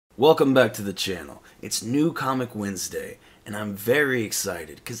Welcome back to the channel. It's New Comic Wednesday, and I'm very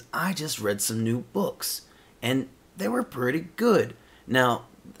excited because I just read some new books, and they were pretty good. Now,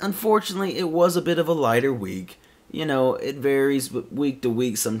 unfortunately, it was a bit of a lighter week. You know, it varies week to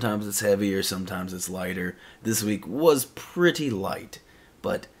week. Sometimes it's heavier, sometimes it's lighter. This week was pretty light,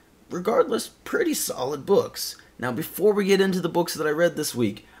 but regardless, pretty solid books. Now, before we get into the books that I read this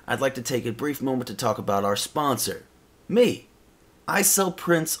week, I'd like to take a brief moment to talk about our sponsor, me. I sell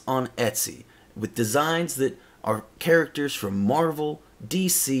prints on Etsy with designs that are characters from Marvel,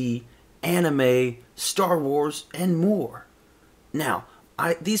 DC, anime, Star Wars, and more. Now,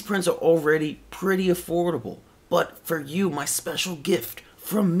 these prints are already pretty affordable, but for you, my special gift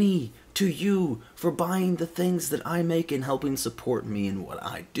from me to you for buying the things that I make and helping support me in what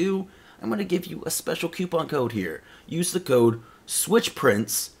I do, I'm going to give you a special coupon code here. Use the code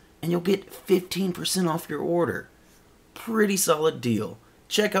SWITCHPRINTS and you'll get 15% off your order. Pretty solid deal.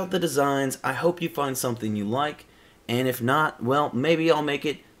 Check out the designs. I hope you find something you like. And if not, well, maybe I'll make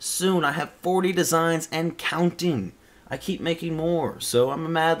it soon. I have 40 designs and counting. I keep making more, so I'm a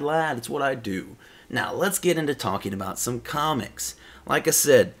mad lad. It's what I do. Now, let's get into talking about some comics. Like I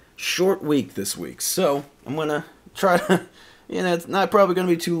said, short week this week, so I'm going to try to, it's not probably going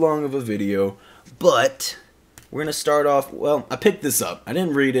to be too long of a video, but we're going to start off, well, I picked this up. I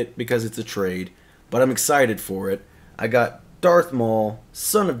didn't read it because it's a trade, but I'm excited for it. I got Darth Maul,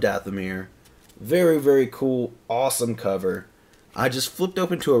 Son of Dathomir. Very, very cool, awesome cover. I just flipped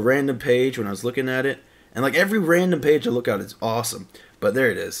open to a random page when I was looking at it, and like every random page I look at is awesome. But there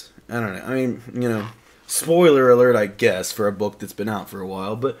it is. I don't know. I mean, spoiler alert, I guess, for a book that's been out for a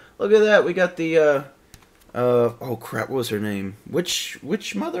while. But look at that. We got the, oh crap, what was her name? Witch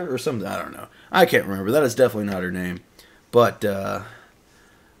Mother or something? I don't know. I can't remember. That is definitely not her name. But,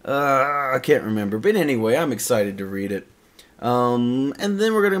 I can't remember. But anyway, I'm excited to read it. And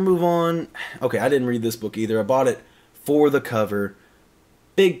then we're going to move on. Okay, I didn't read this book either. I bought it for the cover.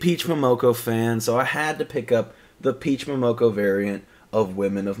 Big Peach Momoko fan, so I had to pick up the Peach Momoko variant of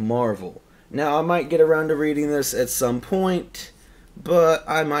Women of Marvel. Now, I might get around to reading this at some point, but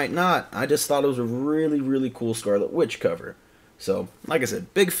I might not. I just thought it was a really, really cool Scarlet Witch cover. So, like I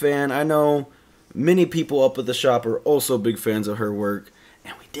said, big fan. I know many people up at the shop are also big fans of her work,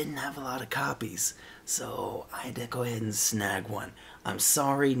 and we didn't have a lot of copies, so I had to go ahead and snag one. I'm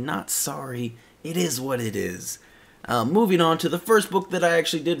sorry, not sorry. It is what it is. Moving on to the first book that I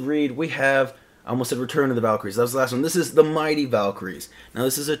actually did read, we have, I almost said Return of the Valkyries. That was the last one. This is The Mighty Valkyries. Now,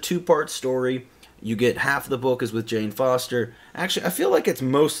 this is a two-part story. You get half the book is with Jane Foster. Actually, I feel like it's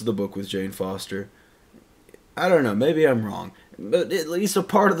most of the book with Jane Foster. I don't know. Maybe I'm wrong. But at least a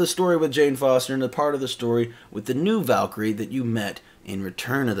part of the story with Jane Foster and a part of the story with the new Valkyrie that you met in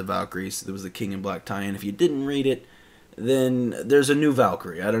Return of the Valkyries. There was the King in Black tie-in. If you didn't read it, then there's a new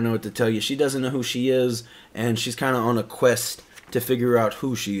Valkyrie. I don't know what to tell you. She doesn't know who she is, and she's kind of on a quest to figure out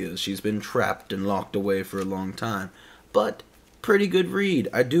who she is. She's been trapped and locked away for a long time. But, pretty good read.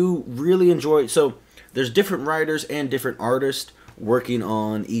 I do really enjoy it. So, there's different writers and different artists working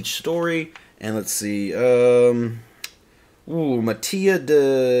on each story. And let's see, Mattia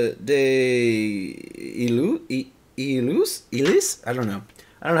de Ilus? I don't know.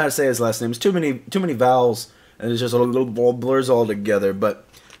 I don't know how to say his last name. It's too many vowels, and it's just a little blurs all together. But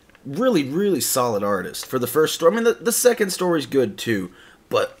really, really solid artist for the first story. I mean, the second story's good too.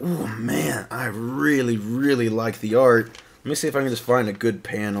 But oh man, I really, really like the art. Let me see if I can just find a good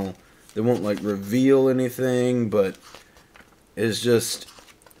panel that won't like reveal anything, but it's just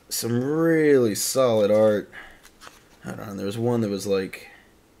some really solid art. I don't know. There was one that was like,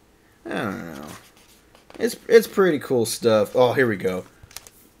 I don't know. It's pretty cool stuff. Oh, here we go.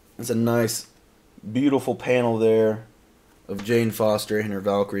 It's a nice, beautiful panel there of Jane Foster in her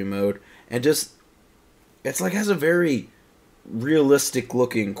Valkyrie mode, and just it's like has a very realistic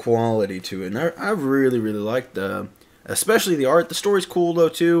looking quality to it. And I really, really like especially the art. The story's cool though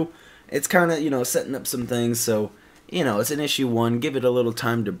too. It's kind of setting up some things, so it's an issue 1. Give it a little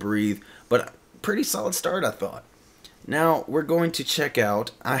time to breathe, but pretty solid start I thought. Now, we're going to check out,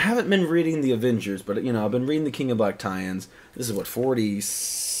 I haven't been reading the Avengers, but, I've been reading the King of Black tie-ins. This is, what,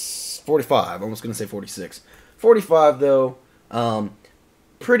 45? I was going to say 46. 45, though.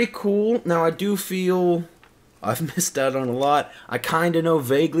 Pretty cool. Now, I do feel I've missed out on a lot. I kind of know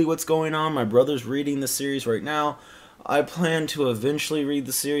vaguely what's going on. My brother's reading the series right now. I plan to eventually read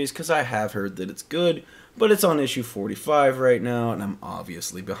the series because I have heard that it's good, but it's on issue 45 right now, and I'm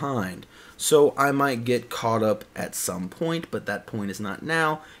obviously behind. So I might get caught up at some point, but that point is not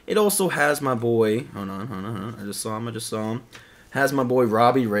now. It also has my boy, hold on, I just saw him, has my boy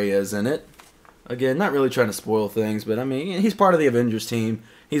Robbie Reyes in it. Again, not really trying to spoil things, but I mean, he's part of the Avengers team.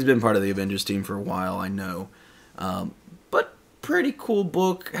 He's been part of the Avengers team for a while, I know. But pretty cool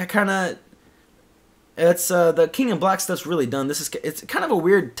book. I kind of... It's the King in Black stuff's really done. It's kind of a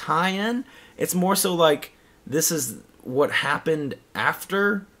weird tie-in. It's more so like this is what happened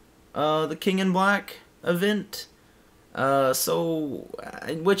after the King in Black event.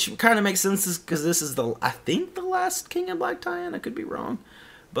 Which kind of makes sense because this is I think the last King in Black tie-in. I could be wrong,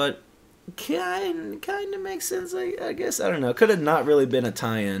 but kind of makes sense. I guess I don't know. Could have not really been a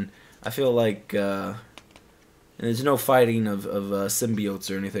tie-in. I feel like. And there's no fighting of symbiotes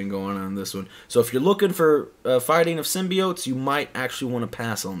or anything going on in this one. So if you're looking for fighting of symbiotes, you might actually want to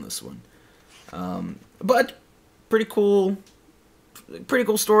pass on this one. But pretty cool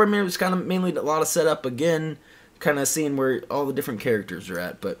story. I mean, it was kind of mainly a lot of setup again, kind of seeing where all the different characters are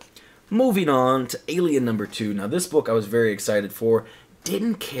at. But moving on to Alien #2. Now this book I was very excited for.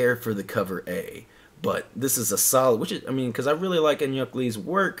 Didn't care for the cover A, but this is a solid. Because I really like Enyuk Lee's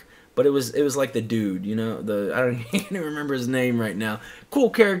work. But it was like the dude, you know, I don't even remember his name right now. Cool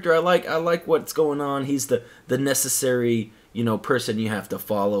character. I like what's going on. He's the necessary, you know, person you have to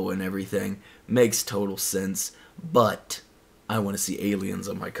follow and everything. Makes total sense. But I want to see aliens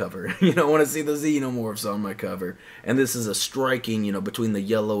on my cover. You know, I want to see the xenomorphs on my cover. And this is a striking, you know, between the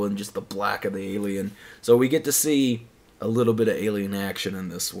yellow and just the black of the alien. So we get to see a little bit of alien action in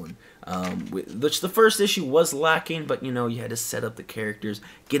this one. Which the first issue was lacking, but you know, you had to set up the characters,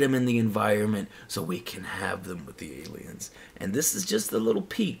 get them in the environment so we can have them with the aliens. And this is just a little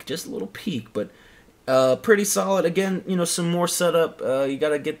peek, but pretty solid. Again, you know, some more setup. You got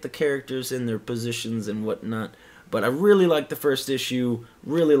to get the characters in their positions and whatnot. But I really like the first issue,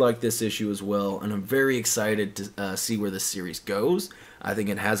 really like this issue as well, and I'm very excited to see where this series goes. I think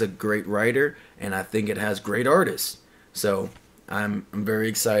it has a great writer, and I think it has great artists. So I'm very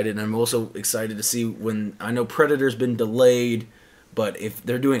excited, and I'm also excited to see when I know Predator's been delayed, but if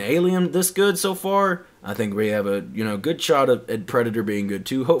they're doing Alien this good so far, I think we have a good shot at Predator being good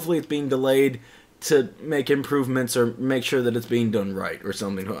too. Hopefully it's being delayed to make improvements or make sure that it's being done right or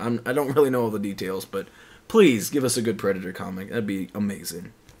something. I don't really know all the details, but please give us a good Predator comic. That'd be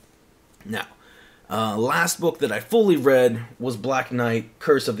amazing. Now, last book that I fully read was Black Knight,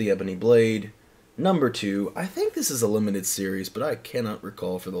 Curse of the Ebony Blade. #2. I think this is a limited series, but I cannot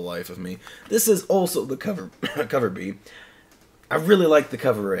recall for the life of me. This is also the cover B. I really like the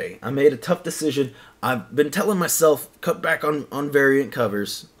cover A. I made a tough decision. I've been telling myself cut back on variant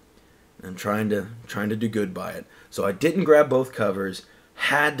covers. I'm trying to do good by it. So I didn't grab both covers.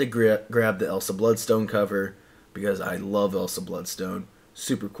 Had to grab the Elsa Bloodstone cover because I love Elsa Bloodstone.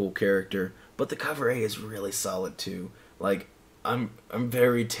 Super cool character. But the cover A is really solid too. Like I'm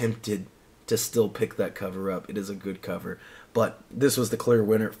very tempted to still pick that cover up. It is a good cover. But this was the clear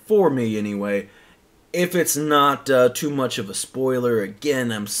winner for me anyway. If it's not too much of a spoiler,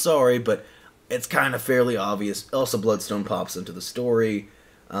 again, I'm sorry, but it's kind of fairly obvious. Elsa Bloodstone pops into the story,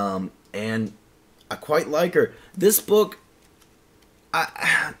 and I quite like her. This book,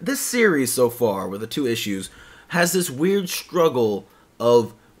 this series so far, with the 2 issues, has this weird struggle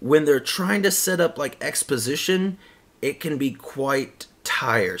of when they're trying to set up like exposition, it can be quite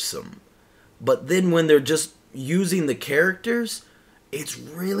tiresome. But then when they're just using the characters, it's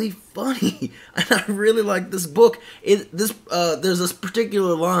really funny. And I really like this book. There's this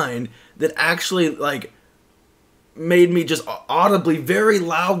particular line that actually like made me just audibly, very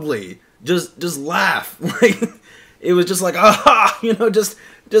loudly, just laugh. Like it was just like aha, you know,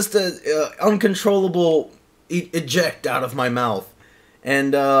 just a uncontrollable eject out of my mouth.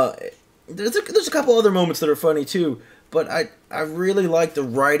 And there's a couple other moments that are funny too. But I really like the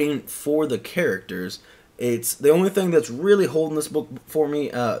writing for the characters. It's the only thing that's really holding this book for me,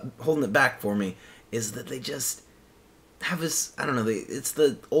 holding it back for me, is that they just have this, I don't know, it's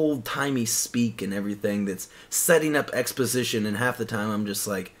the old-timey speak and everything that's setting up exposition, and half the time I'm just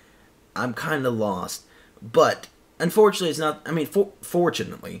like, I'm kind of lost. But, unfortunately, it's not,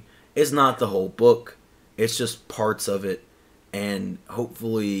 fortunately, it's not the whole book. It's just parts of it. And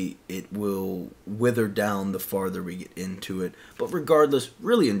hopefully it will wither down the farther we get into it. But regardless,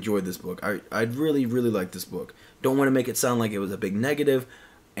 really enjoyed this book. I really, really like this book. Don't want to make it sound like it was a big negative.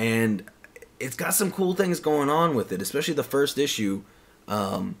 And it's got some cool things going on with it. Especially the first issue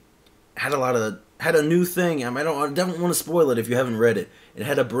had a new thing. I don't want to spoil it if you haven't read it. It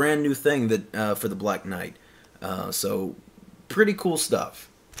had a brand new thing that for the Black Knight. So pretty cool stuff.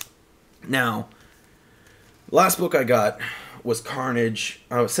 Now, last book I got was Carnage.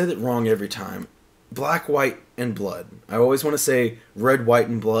 I say that wrong every time. Black, White, and Blood. I always want to say Red, White,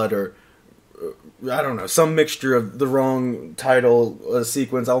 and Blood, or I don't know, some mixture of the wrong title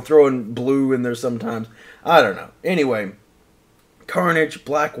sequence. I'll throw in blue in there sometimes. I don't know. Anyway, Carnage,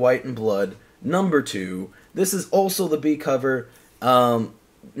 Black, White, and Blood, #2. This is also the B cover.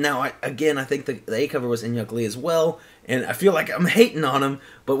 Now, I think the A cover was Inyuk Lee as well, and I feel like I'm hating on him,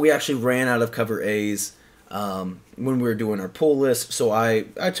 but we actually ran out of cover A's when we were doing our pull list, so I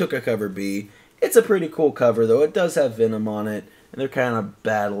took a cover B. It's a pretty cool cover, though. It does have Venom on it, and they're kind of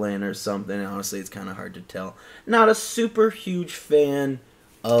battling or something. Honestly, it's kind of hard to tell. Not a super huge fan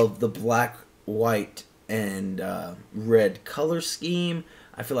of the black, white, and red color scheme.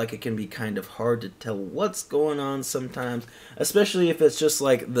 I feel like it can be kind of hard to tell what's going on sometimes, especially if it's just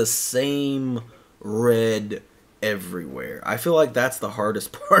like the same red everywhere. I feel like that's the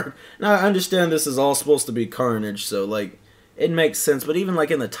hardest part. Now, I understand this is all supposed to be Carnage, so like it makes sense, but even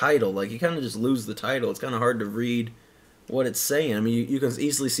like in the title, like you kind of just lose the title. It's kind of hard to read what it's saying. I mean, you can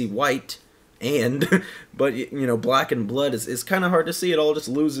easily see white and but you know, black and blood is kind of hard to see. It all just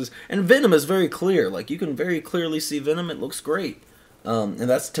loses. And Venom is very clear. Like you can very clearly see Venom. It looks great. And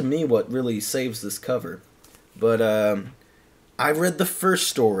that's, to me, what really saves this cover. But I read the first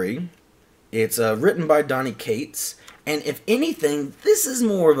story. It's written by Donny Cates. And if anything, this is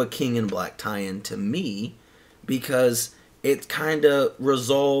more of a King in Black tie-in to me, because it kind of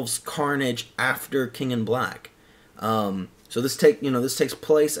resolves Carnage after King in Black. So this takes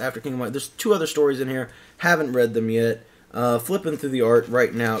place after King in Black. There's 2 other stories in here. Haven't read them yet. Flipping through the art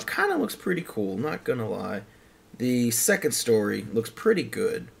right now. It kind of looks pretty cool, not gonna lie. The second story looks pretty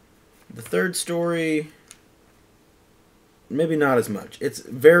good. The third story, maybe not as much. It's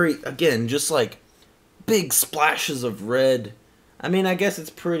very, again, just like big splashes of red. I mean, I guess it's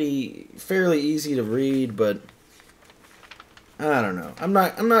fairly easy to read, but I don't know. I'm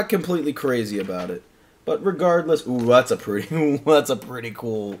not completely crazy about it. But regardless, ooh, that's a pretty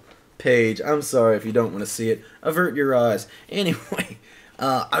cool page. I'm sorry if you don't want to see it. Avert your eyes. Anyway.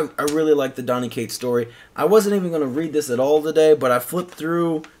 I really like the Donny Cates story. I wasn't even going to read this at all today, but I flipped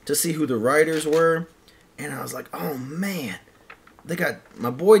through to see who the writers were, and I was like, oh man, they got my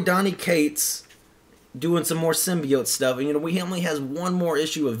boy Donny Cates doing some more symbiote stuff, and he only has 1 more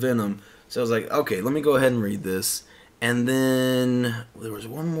issue of Venom, so I was like, okay, let me go ahead and read this. And then there was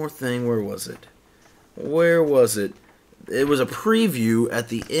one more thing. Where was it? It was a preview at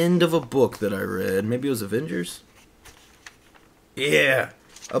the end of a book that I read. Maybe it was Avengers? Yeah,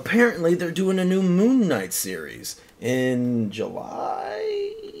 apparently they're doing a new Moon Knight series in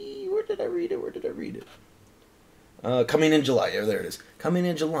July. Where did I read it? Coming in July. Yeah, there it is. Coming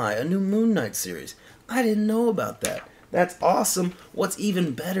in July, a new Moon Knight series. I didn't know about that. That's awesome. What's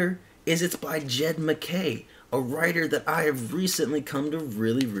even better is it's by Jed MacKay, a writer that I have recently come to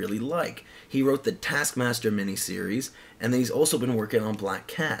really, really like. He wrote the Taskmaster miniseries, and then he's also been working on Black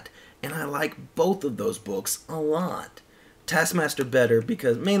Cat, and I like both of those books a lot. Taskmaster better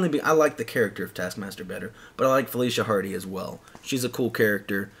because I like the character of Taskmaster better, but I like Felicia Hardy as well. She's a cool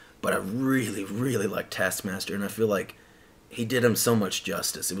character, but I really, really like Taskmaster, and I feel like he did him so much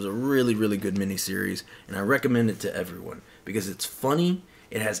justice. It was a really, really good miniseries, and I recommend it to everyone because it's funny,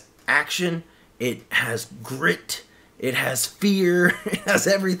 it has action, it has grit, it has fear, it has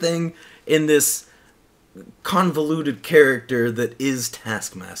everything in this convoluted character that is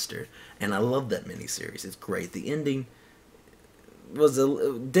Taskmaster, and I love that miniseries. It's great. The ending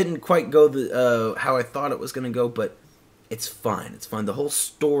didn't quite go how I thought it was going to go, but it's fine. It's fine. The whole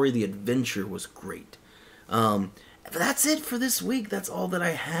story, the adventure was great. That's it for this week. That's all that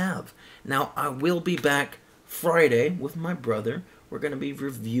I have. Now, I will be back Friday with my brother. We're going to be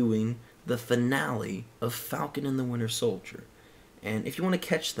reviewing the finale of Falcon and the Winter Soldier. And if you want to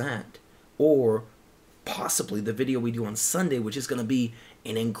catch that, or possibly the video we do on Sunday, which is going to be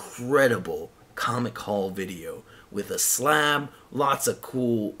an incredible comic haul video with a slab, lots of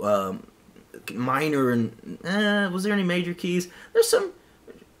cool minor and was there any major keys? There's some,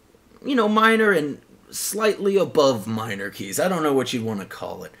 minor and slightly above minor keys. I don't know what you'd want to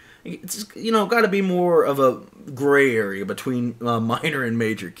call it. It's got to be more of a gray area between minor and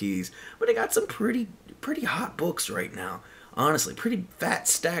major keys. But it got some pretty hot books right now. Honestly, pretty fat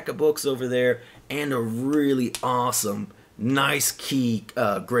stack of books over there, and a really awesome, nice key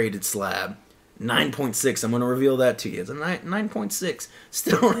graded slab. 9.6. I'm going to reveal that to you. It's a 9.6.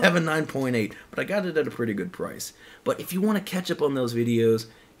 Still don't have a 9.8, but I got it at a pretty good price. But if you want to catch up on those videos,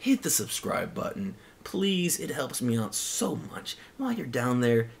 hit the subscribe button. Please, it helps me out so much. While you're down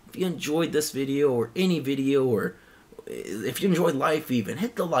there, if you enjoyed this video or any video, or if you enjoyed life even,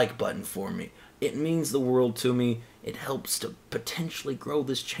 hit the like button for me. It means the world to me. It helps to potentially grow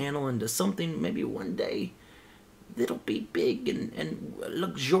this channel into something maybe one day that'll be big and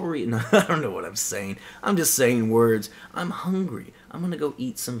luxuriant. I don't know what I'm saying. I'm just saying words. I'm hungry. I'm going to go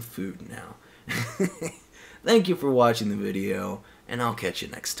eat some food now. Thank you for watching the video, and I'll catch you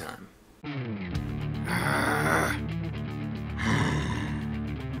next time.